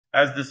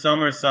As the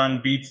summer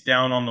sun beats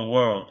down on the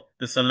world,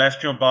 the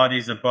celestial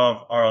bodies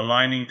above are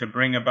aligning to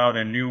bring about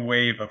a new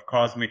wave of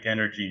cosmic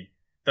energy.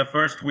 The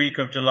first week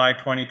of July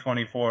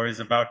 2024 is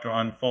about to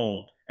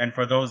unfold, and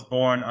for those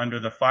born under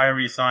the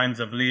fiery signs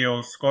of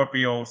Leo,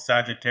 Scorpio,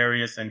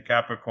 Sagittarius, and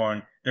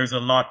Capricorn, there's a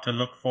lot to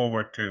look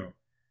forward to.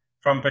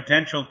 From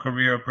potential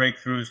career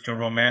breakthroughs to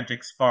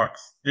romantic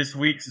sparks, this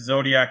week's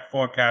zodiac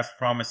forecast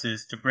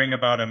promises to bring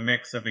about a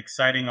mix of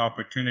exciting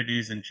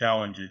opportunities and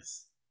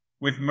challenges.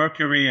 With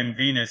Mercury and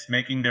Venus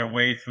making their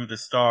way through the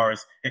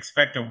stars,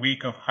 expect a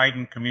week of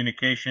heightened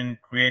communication,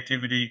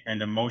 creativity,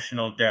 and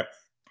emotional depth.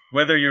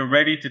 Whether you're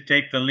ready to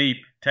take the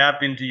leap,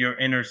 tap into your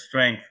inner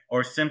strength,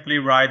 or simply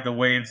ride the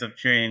waves of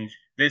change,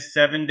 this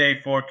 7-day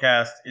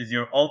forecast is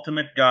your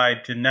ultimate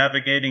guide to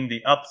navigating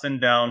the ups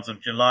and downs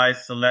of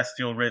July's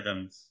celestial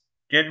rhythms.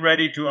 Get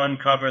ready to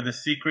uncover the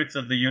secrets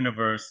of the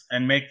universe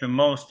and make the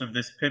most of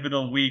this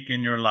pivotal week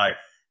in your life.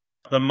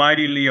 The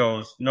mighty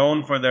Leos,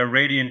 known for their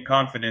radiant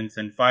confidence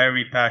and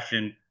fiery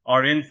passion,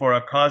 are in for a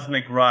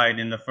cosmic ride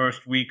in the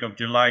first week of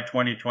July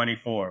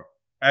 2024.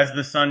 As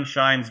the sun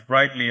shines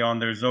brightly on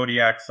their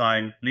zodiac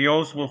sign,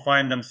 Leos will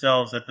find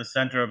themselves at the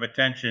center of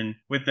attention,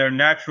 with their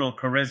natural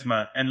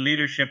charisma and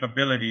leadership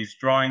abilities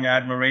drawing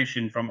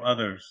admiration from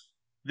others.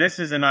 This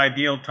is an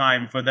ideal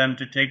time for them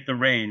to take the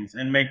reins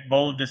and make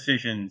bold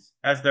decisions,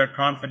 as their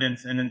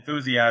confidence and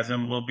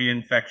enthusiasm will be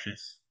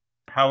infectious.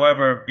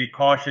 However, be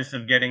cautious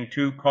of getting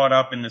too caught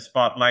up in the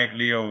spotlight,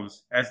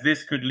 Leos, as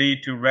this could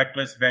lead to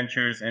reckless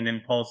ventures and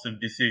impulsive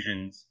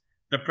decisions.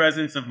 The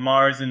presence of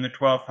Mars in the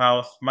 12th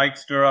house might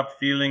stir up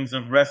feelings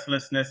of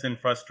restlessness and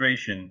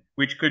frustration,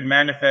 which could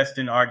manifest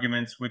in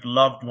arguments with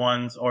loved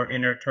ones or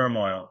inner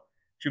turmoil.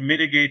 To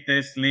mitigate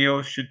this,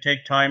 Leos should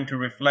take time to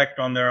reflect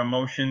on their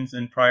emotions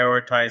and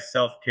prioritize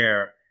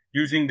self-care,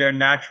 using their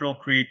natural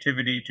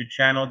creativity to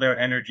channel their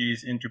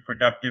energies into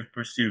productive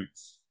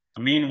pursuits.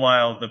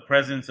 Meanwhile, the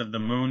presence of the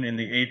moon in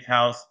the 8th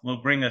house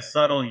will bring a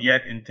subtle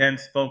yet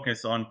intense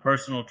focus on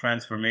personal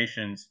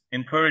transformations,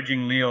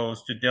 encouraging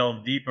Leos to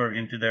delve deeper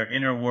into their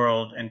inner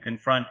world and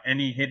confront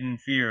any hidden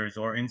fears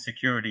or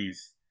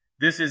insecurities.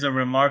 This is a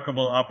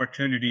remarkable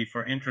opportunity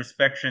for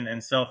introspection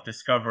and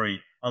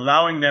self-discovery,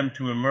 allowing them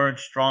to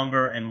emerge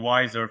stronger and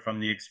wiser from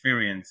the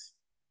experience.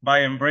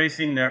 By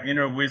embracing their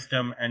inner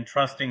wisdom and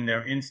trusting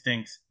their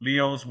instincts,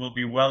 Leos will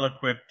be well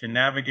equipped to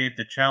navigate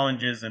the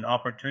challenges and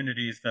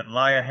opportunities that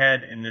lie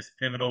ahead in this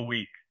pivotal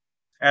week.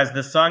 As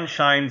the sun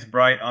shines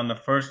bright on the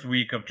first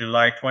week of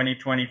July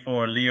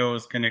 2024,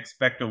 Leos can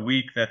expect a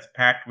week that's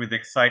packed with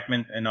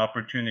excitement and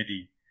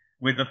opportunity.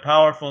 With the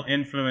powerful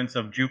influence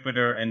of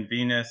Jupiter and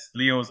Venus,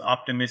 Leo's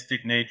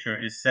optimistic nature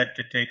is set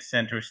to take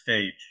center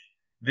stage.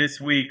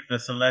 This week, the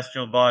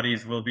celestial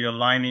bodies will be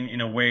aligning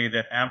in a way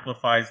that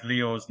amplifies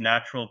Leo's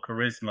natural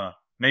charisma,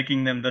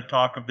 making them the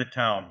talk of the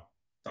town.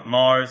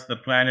 Mars, the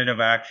planet of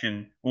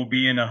action, will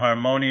be in a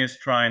harmonious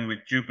trine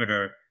with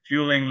Jupiter,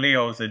 fueling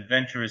Leo's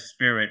adventurous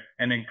spirit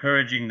and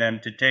encouraging them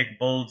to take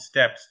bold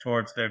steps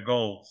towards their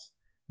goals.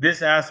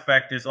 This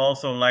aspect is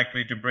also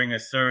likely to bring a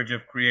surge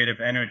of creative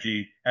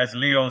energy, as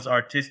Leo's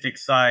artistic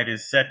side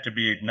is set to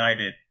be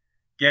ignited.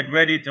 Get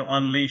ready to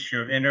unleash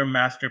your inner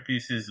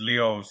masterpieces,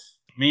 Leos.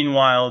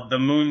 Meanwhile, the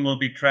moon will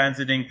be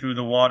transiting through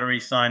the watery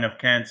sign of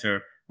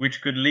Cancer,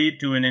 which could lead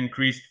to an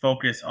increased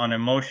focus on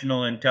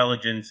emotional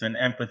intelligence and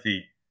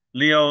empathy.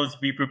 Leos,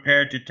 be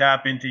prepared to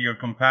tap into your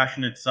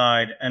compassionate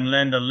side and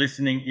lend a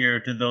listening ear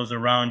to those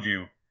around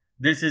you.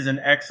 This is an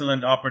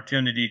excellent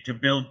opportunity to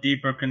build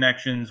deeper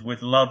connections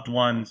with loved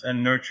ones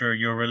and nurture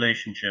your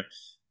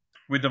relationships.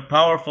 With the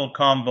powerful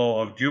combo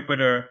of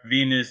Jupiter,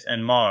 Venus,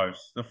 and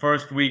Mars, the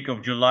first week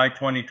of July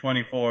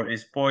 2024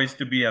 is poised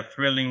to be a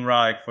thrilling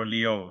ride for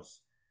Leos.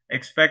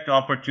 Expect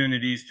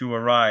opportunities to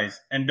arise,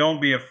 and don't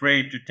be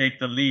afraid to take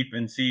the leap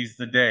and seize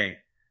the day.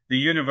 The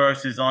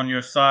universe is on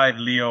your side,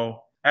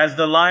 Leo. As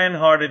the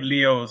lion-hearted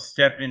Leos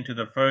step into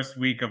the first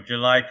week of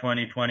July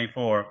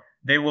 2024,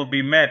 they will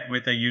be met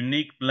with a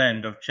unique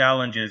blend of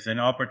challenges and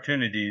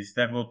opportunities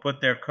that will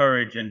put their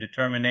courage and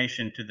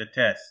determination to the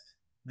test.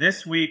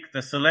 This week,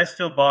 the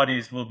celestial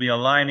bodies will be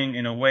aligning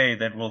in a way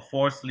that will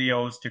force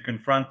Leos to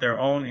confront their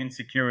own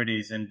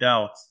insecurities and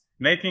doubts,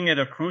 making it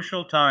a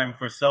crucial time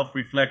for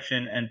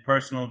self-reflection and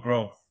personal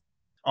growth.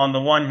 On the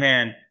one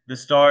hand, the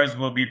stars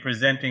will be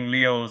presenting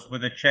Leos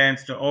with a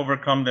chance to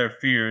overcome their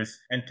fears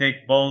and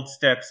take bold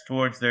steps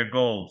towards their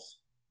goals.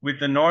 With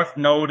the North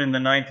Node in the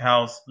 9th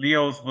house,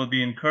 Leos will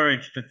be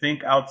encouraged to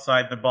think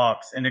outside the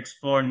box and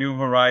explore new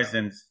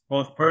horizons,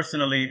 both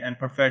personally and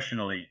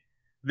professionally.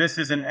 This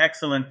is an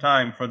excellent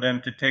time for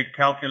them to take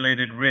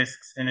calculated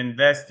risks and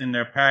invest in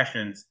their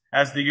passions,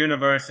 as the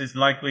universe is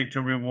likely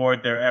to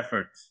reward their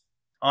efforts.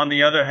 On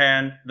the other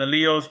hand, the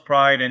Leo's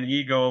pride and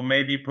ego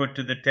may be put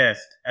to the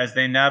test as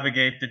they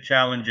navigate the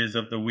challenges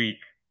of the week.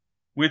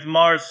 With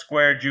Mars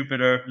square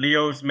Jupiter,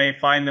 Leos may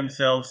find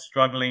themselves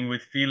struggling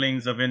with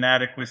feelings of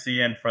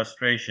inadequacy and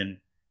frustration.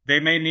 They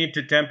may need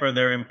to temper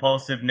their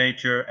impulsive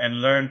nature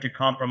and learn to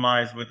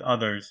compromise with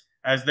others,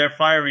 as their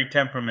fiery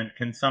temperament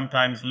can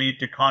sometimes lead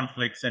to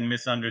conflicts and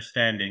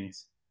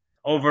misunderstandings.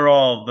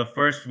 Overall, the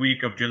first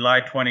week of July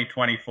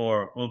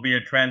 2024 will be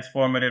a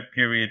transformative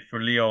period for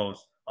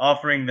Leos,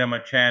 offering them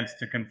a chance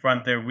to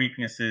confront their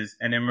weaknesses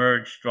and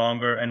emerge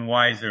stronger and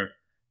wiser.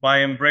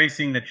 By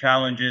embracing the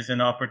challenges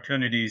and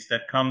opportunities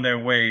that come their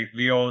way,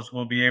 Leos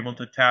will be able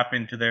to tap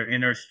into their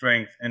inner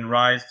strength and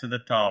rise to the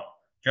top,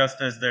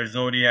 just as their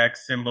zodiac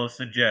symbol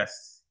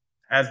suggests.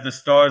 As the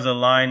stars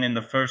align in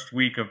the first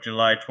week of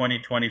July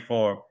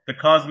 2024, the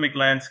cosmic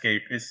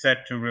landscape is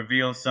set to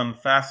reveal some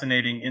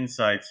fascinating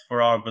insights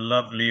for our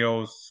beloved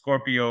Leos,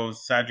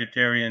 Scorpios,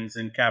 Sagittarians,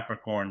 and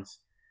Capricorns.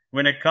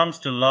 When it comes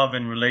to love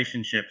and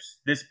relationships,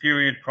 this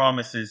period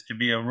promises to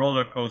be a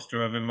roller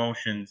coaster of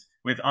emotions,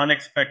 with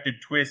unexpected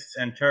twists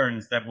and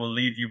turns that will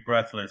leave you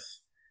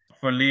breathless.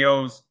 For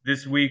Leos,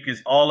 this week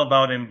is all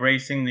about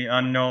embracing the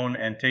unknown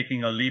and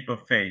taking a leap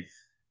of faith.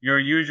 Your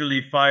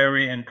usually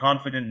fiery and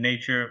confident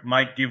nature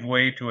might give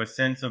way to a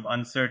sense of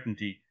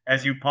uncertainty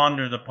as you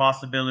ponder the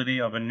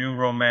possibility of a new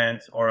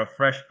romance or a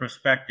fresh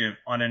perspective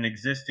on an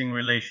existing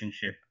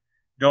relationship.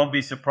 Don't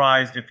be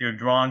surprised if you're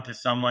drawn to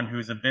someone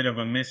who's a bit of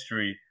a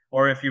mystery,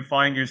 or if you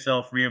find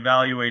yourself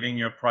reevaluating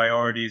your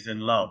priorities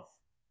in love.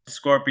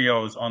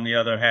 Scorpios, on the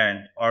other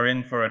hand, are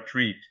in for a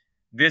treat.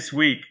 This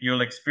week,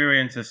 you'll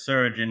experience a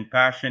surge in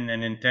passion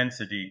and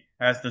intensity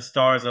as the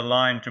stars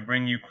align to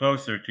bring you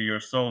closer to your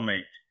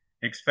soulmate.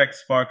 Expect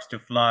sparks to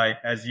fly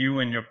as you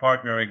and your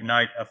partner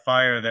ignite a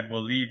fire that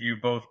will leave you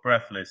both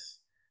breathless.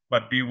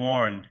 But be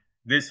warned,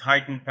 this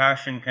heightened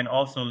passion can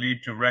also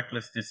lead to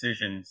reckless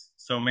decisions,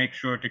 so make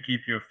sure to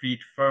keep your feet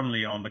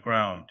firmly on the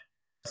ground.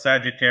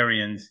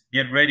 Sagittarians,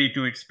 get ready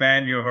to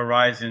expand your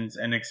horizons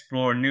and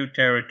explore new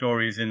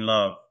territories in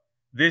love.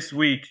 This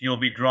week, you'll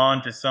be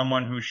drawn to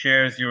someone who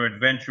shares your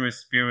adventurous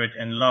spirit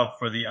and love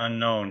for the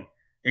unknown.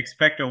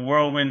 Expect a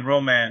whirlwind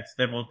romance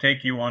that will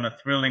take you on a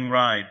thrilling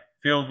ride,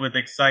 filled with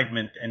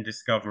excitement and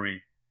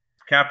discovery.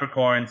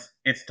 Capricorns,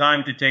 it's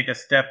time to take a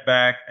step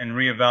back and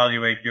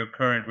reevaluate your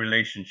current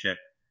relationship.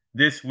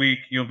 This week,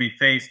 you'll be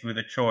faced with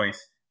a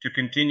choice: to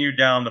continue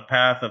down the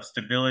path of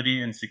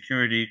stability and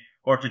security,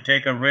 or to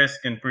take a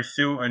risk and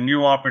pursue a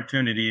new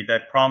opportunity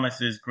that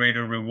promises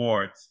greater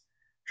rewards.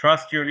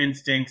 Trust your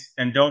instincts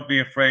and don't be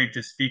afraid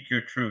to speak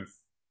your truth.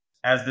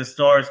 As the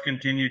stars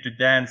continue to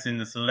dance in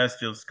the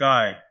celestial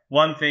sky,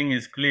 one thing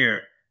is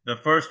clear: the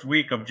first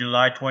week of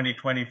July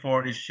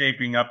 2024 is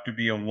shaping up to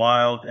be a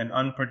wild and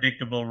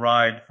unpredictable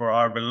ride for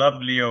our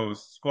beloved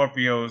Leos,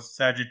 Scorpios,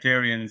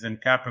 Sagittarians,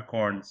 and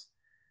Capricorns.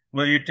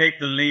 Will you take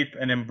the leap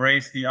and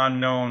embrace the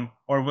unknown,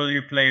 or will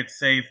you play it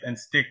safe and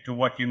stick to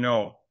what you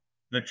know?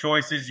 The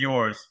choice is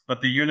yours,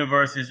 but the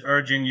universe is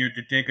urging you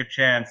to take a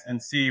chance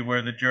and see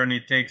where the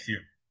journey takes you.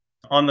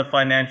 On the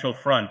financial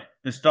front,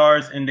 the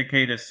stars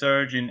indicate a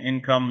surge in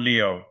income,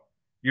 Leo.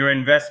 Your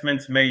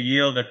investments may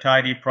yield a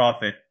tidy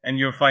profit, and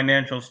your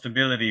financial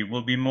stability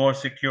will be more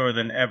secure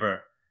than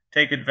ever.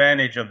 Take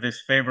advantage of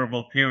this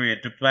favorable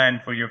period to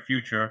plan for your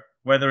future,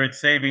 whether it's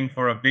saving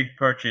for a big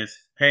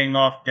purchase, paying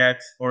off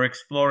debts, or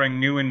exploring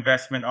new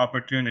investment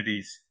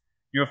opportunities.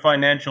 Your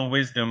financial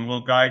wisdom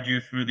will guide you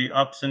through the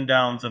ups and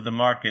downs of the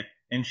market,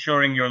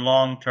 ensuring your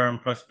long-term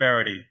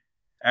prosperity.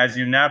 As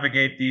you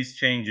navigate these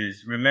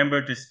changes,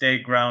 remember to stay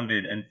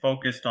grounded and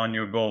focused on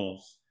your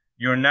goals.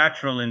 Your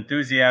natural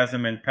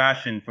enthusiasm and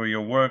passion for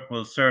your work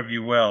will serve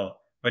you well,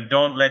 but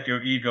don't let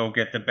your ego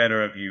get the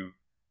better of you.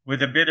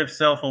 With a bit of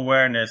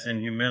self-awareness and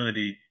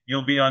humility,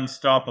 you'll be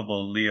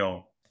unstoppable,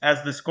 Leo.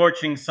 As the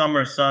scorching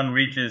summer sun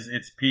reaches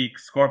its peak,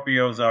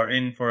 Scorpios are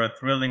in for a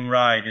thrilling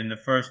ride in the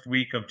first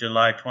week of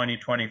July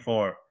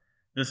 2024.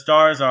 The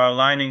stars are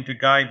aligning to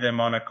guide them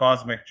on a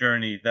cosmic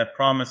journey that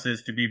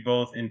promises to be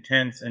both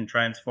intense and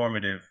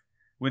transformative.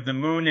 With the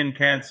moon in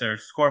Cancer,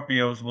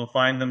 Scorpios will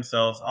find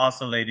themselves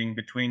oscillating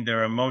between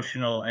their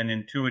emotional and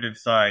intuitive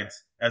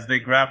sides as they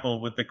grapple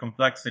with the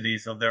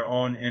complexities of their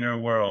own inner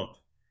world.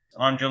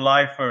 On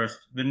July 1st,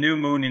 the new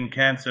moon in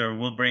Cancer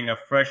will bring a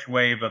fresh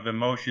wave of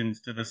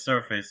emotions to the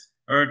surface,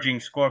 urging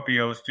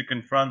Scorpios to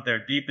confront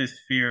their deepest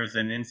fears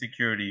and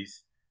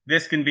insecurities.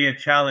 This can be a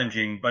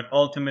challenging but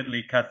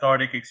ultimately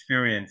cathartic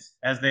experience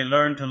as they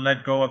learn to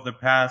let go of the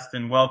past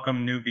and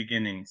welcome new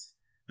beginnings.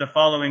 The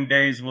following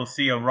days will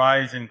see a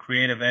rise in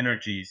creative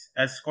energies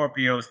as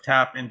Scorpios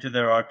tap into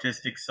their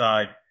artistic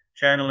side,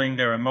 channeling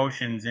their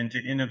emotions into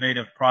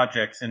innovative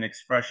projects and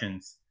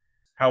expressions.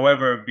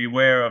 However,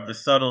 beware of the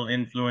subtle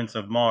influence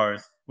of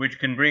Mars, which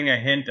can bring a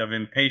hint of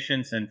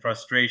impatience and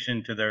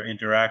frustration to their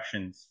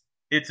interactions.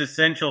 It's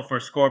essential for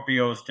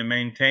Scorpios to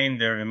maintain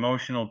their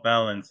emotional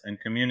balance and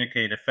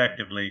communicate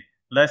effectively,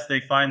 lest they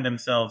find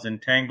themselves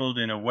entangled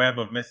in a web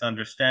of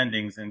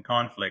misunderstandings and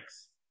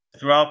conflicts.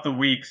 Throughout the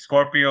week,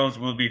 Scorpios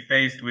will be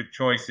faced with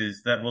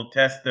choices that will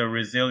test their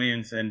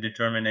resilience and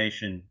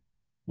determination.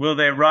 Will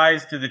they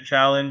rise to the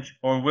challenge,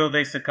 or will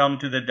they succumb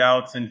to the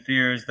doubts and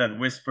fears that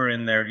whisper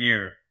in their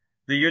ear?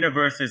 The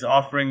universe is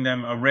offering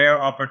them a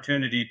rare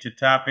opportunity to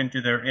tap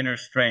into their inner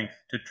strength,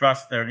 to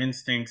trust their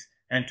instincts,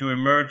 and to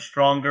emerge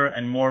stronger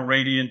and more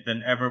radiant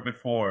than ever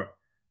before.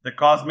 The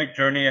cosmic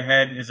journey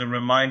ahead is a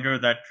reminder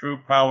that true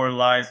power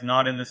lies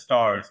not in the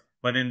stars,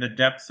 but in the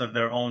depths of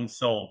their own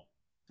soul.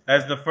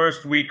 As the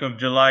first week of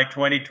July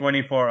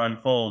 2024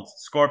 unfolds,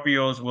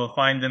 Scorpios will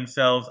find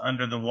themselves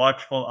under the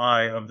watchful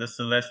eye of the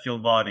celestial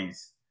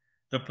bodies.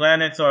 The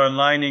planets are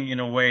aligning in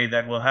a way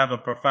that will have a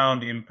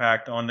profound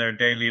impact on their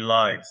daily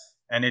lives,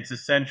 and it's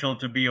essential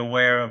to be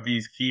aware of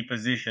these key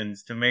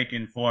positions to make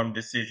informed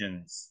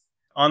decisions.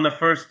 On the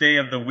first day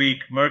of the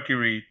week,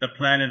 Mercury, the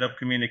planet of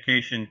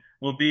communication,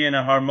 will be in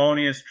a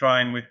harmonious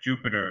trine with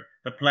Jupiter,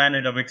 the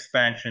planet of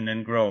expansion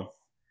and growth.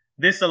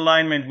 This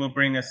alignment will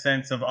bring a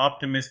sense of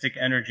optimistic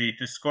energy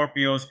to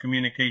Scorpio's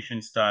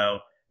communication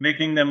style,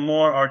 making them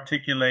more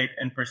articulate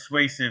and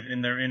persuasive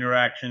in their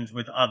interactions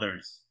with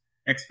others.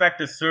 Expect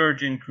a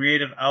surge in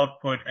creative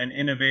output and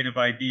innovative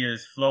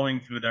ideas flowing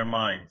through their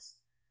minds.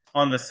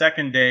 On the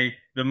second day,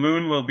 the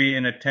moon will be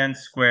in a tense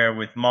square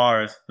with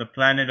Mars, the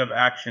planet of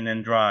action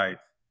and drive.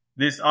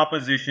 This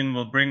opposition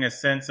will bring a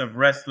sense of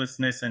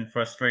restlessness and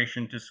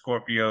frustration to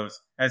Scorpios,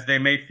 as they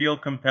may feel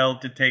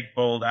compelled to take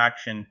bold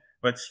action,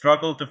 but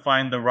struggle to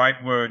find the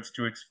right words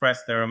to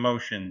express their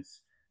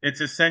emotions.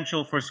 It's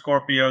essential for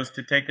Scorpios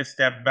to take a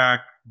step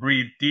back,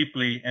 breathe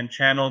deeply, and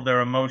channel their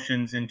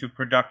emotions into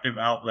productive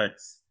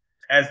outlets.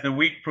 As the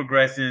week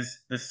progresses,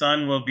 the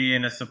Sun will be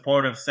in a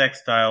supportive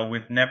sextile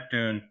with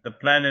Neptune, the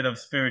planet of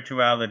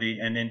spirituality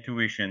and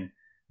intuition.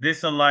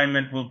 This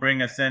alignment will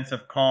bring a sense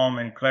of calm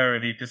and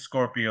clarity to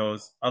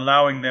Scorpios,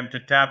 allowing them to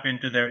tap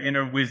into their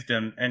inner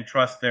wisdom and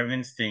trust their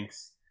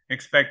instincts.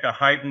 Expect a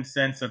heightened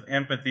sense of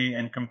empathy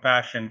and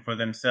compassion for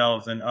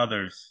themselves and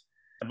others.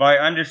 By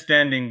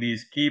understanding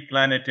these key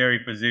planetary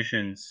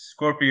positions,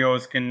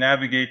 Scorpios can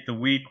navigate the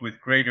week with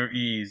greater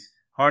ease,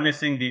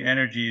 harnessing the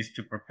energies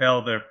to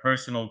propel their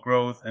personal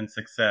growth and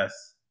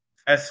success.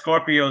 As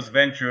Scorpios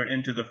venture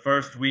into the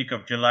first week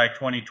of July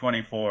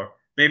 2024,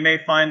 they may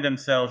find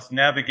themselves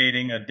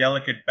navigating a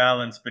delicate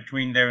balance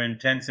between their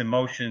intense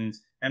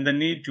emotions and the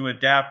need to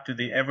adapt to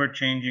the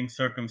ever-changing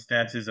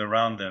circumstances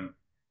around them.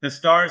 The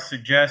stars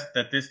suggest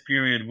that this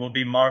period will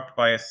be marked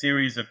by a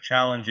series of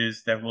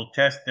challenges that will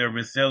test their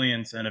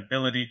resilience and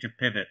ability to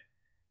pivot.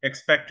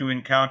 Expect to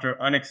encounter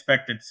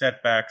unexpected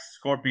setbacks,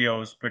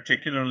 Scorpios,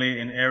 particularly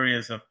in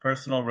areas of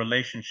personal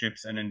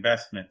relationships and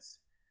investments.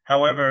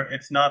 However,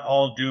 it's not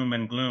all doom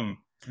and gloom.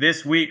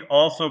 This week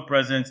also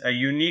presents a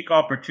unique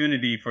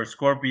opportunity for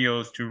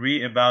Scorpios to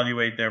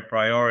re-evaluate their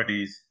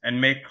priorities and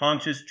make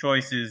conscious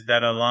choices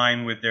that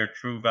align with their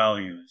true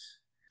values.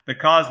 The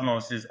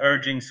cosmos is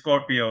urging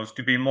Scorpios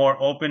to be more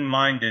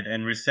open-minded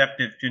and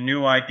receptive to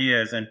new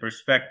ideas and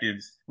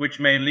perspectives,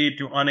 which may lead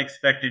to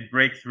unexpected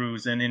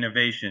breakthroughs and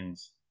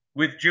innovations.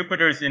 With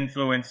Jupiter's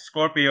influence,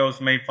 Scorpios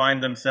may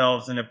find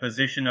themselves in a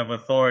position of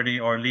authority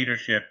or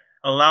leadership,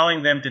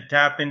 allowing them to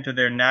tap into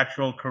their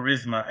natural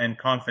charisma and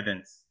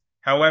confidence.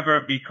 However,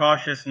 be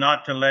cautious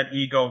not to let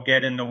ego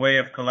get in the way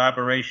of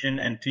collaboration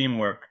and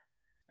teamwork.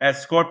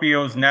 As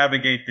Scorpios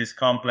navigate this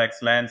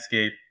complex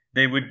landscape,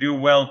 they would do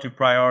well to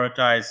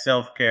prioritize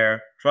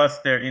self-care,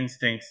 trust their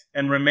instincts,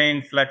 and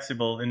remain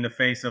flexible in the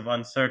face of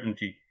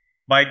uncertainty.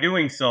 By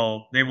doing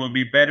so, they will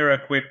be better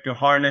equipped to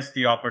harness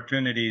the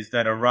opportunities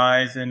that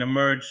arise and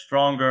emerge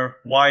stronger,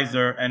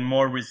 wiser, and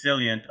more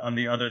resilient on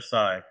the other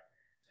side.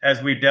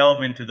 As we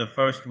delve into the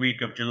first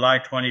week of July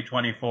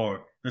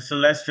 2024, the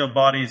celestial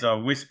bodies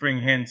are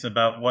whispering hints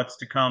about what's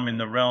to come in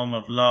the realm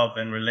of love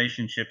and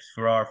relationships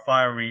for our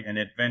fiery and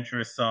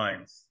adventurous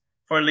signs.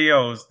 For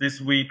Leos, this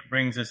week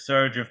brings a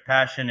surge of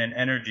passion and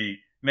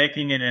energy,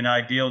 making it an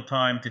ideal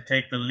time to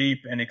take the leap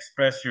and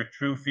express your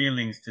true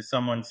feelings to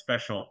someone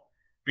special.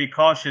 Be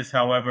cautious,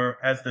 however,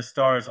 as the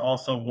stars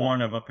also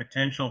warn of a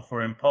potential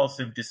for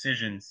impulsive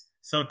decisions,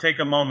 so take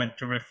a moment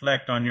to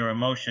reflect on your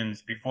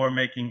emotions before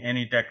making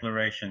any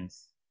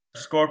declarations.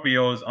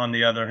 Scorpios, on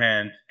the other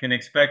hand, can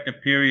expect a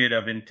period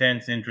of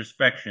intense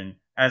introspection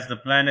as the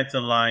planets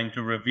align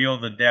to reveal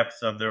the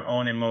depths of their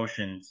own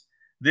emotions.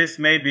 This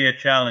may be a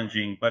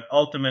challenging but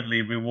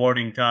ultimately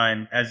rewarding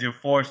time as you're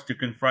forced to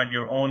confront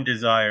your own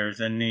desires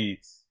and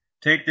needs.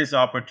 Take this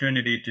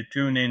opportunity to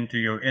tune in to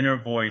your inner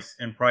voice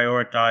and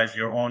prioritize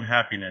your own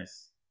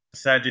happiness.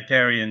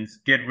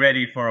 Sagittarians, get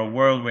ready for a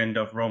whirlwind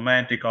of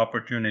romantic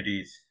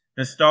opportunities.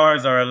 The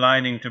stars are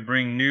aligning to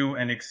bring new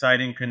and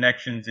exciting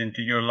connections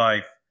into your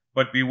life,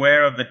 but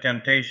beware of the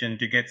temptation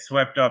to get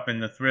swept up in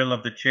the thrill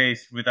of the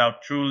chase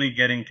without truly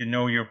getting to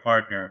know your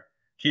partner.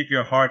 Keep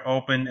your heart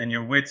open and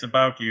your wits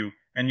about you,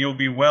 and you'll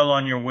be well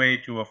on your way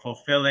to a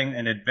fulfilling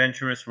and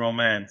adventurous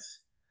romance.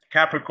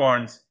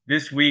 Capricorns,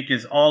 this week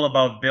is all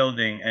about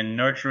building and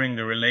nurturing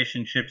the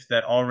relationships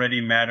that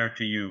already matter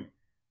to you.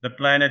 The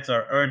planets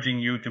are urging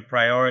you to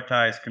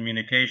prioritize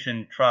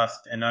communication,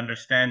 trust, and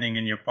understanding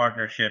in your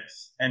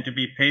partnerships, and to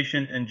be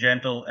patient and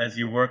gentle as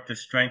you work to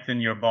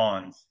strengthen your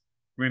bonds.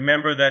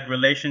 Remember that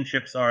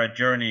relationships are a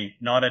journey,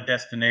 not a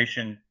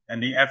destination,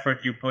 and the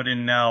effort you put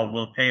in now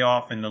will pay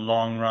off in the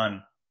long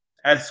run.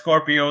 As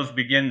Scorpios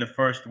begin the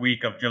first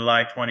week of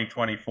July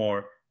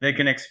 2024, they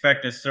can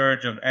expect a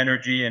surge of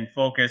energy and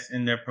focus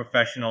in their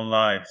professional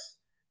lives.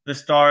 The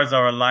stars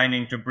are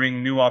aligning to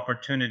bring new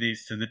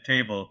opportunities to the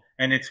table,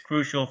 and it's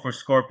crucial for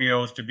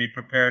Scorpios to be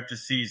prepared to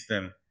seize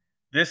them.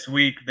 This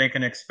week, they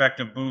can expect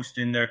a boost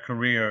in their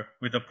career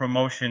with a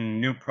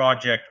promotion, new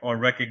project, or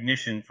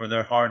recognition for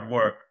their hard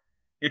work.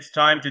 It's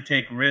time to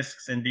take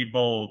risks and be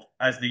bold,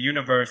 as the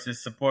universe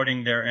is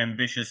supporting their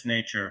ambitious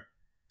nature.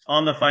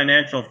 On the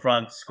financial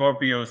front,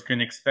 Scorpios can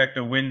expect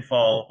a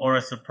windfall or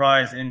a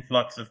surprise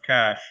influx of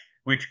cash,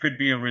 which could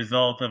be a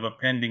result of a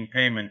pending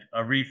payment,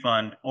 a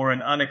refund, or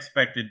an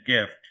unexpected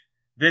gift.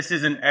 This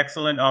is an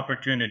excellent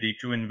opportunity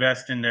to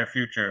invest in their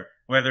future,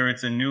 whether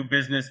it's a new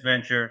business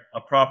venture,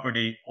 a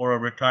property, or a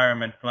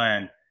retirement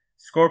plan.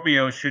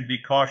 Scorpios should be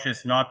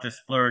cautious not to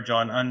splurge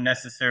on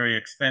unnecessary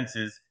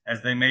expenses,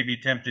 as they may be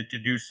tempted to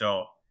do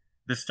so.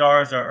 The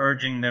stars are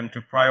urging them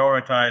to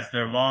prioritize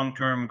their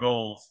long-term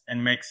goals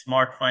and make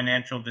smart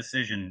financial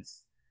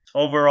decisions.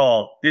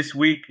 Overall, this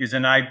week is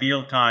an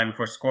ideal time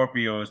for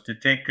Scorpios to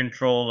take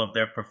control of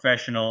their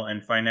professional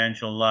and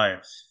financial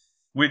lives.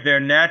 With their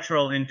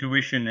natural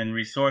intuition and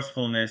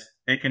resourcefulness,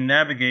 they can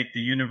navigate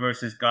the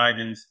universe's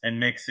guidance and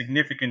make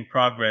significant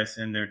progress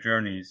in their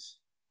journeys.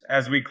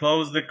 As we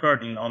close the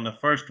curtain on the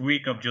first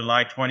week of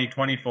July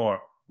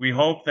 2024, we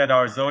hope that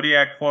our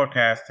zodiac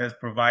forecast has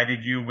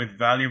provided you with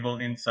valuable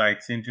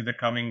insights into the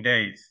coming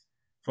days.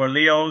 For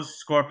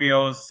Leos,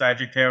 Scorpios,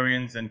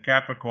 Sagittarians, and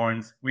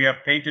Capricorns, we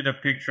have painted a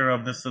picture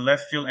of the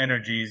celestial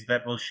energies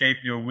that will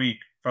shape your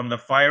week, from the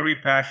fiery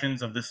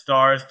passions of the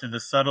stars to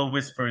the subtle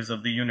whispers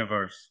of the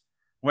universe.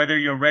 Whether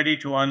you're ready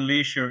to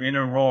unleash your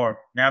inner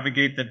roar,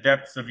 navigate the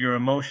depths of your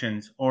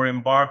emotions, or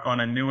embark on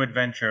a new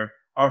adventure,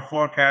 our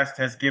forecast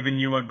has given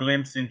you a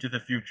glimpse into the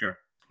future.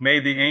 May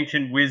the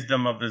ancient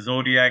wisdom of the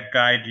zodiac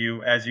guide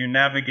you as you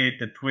navigate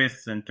the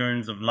twists and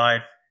turns of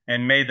life,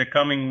 and may the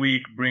coming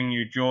week bring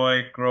you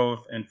joy,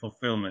 growth, and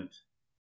fulfillment.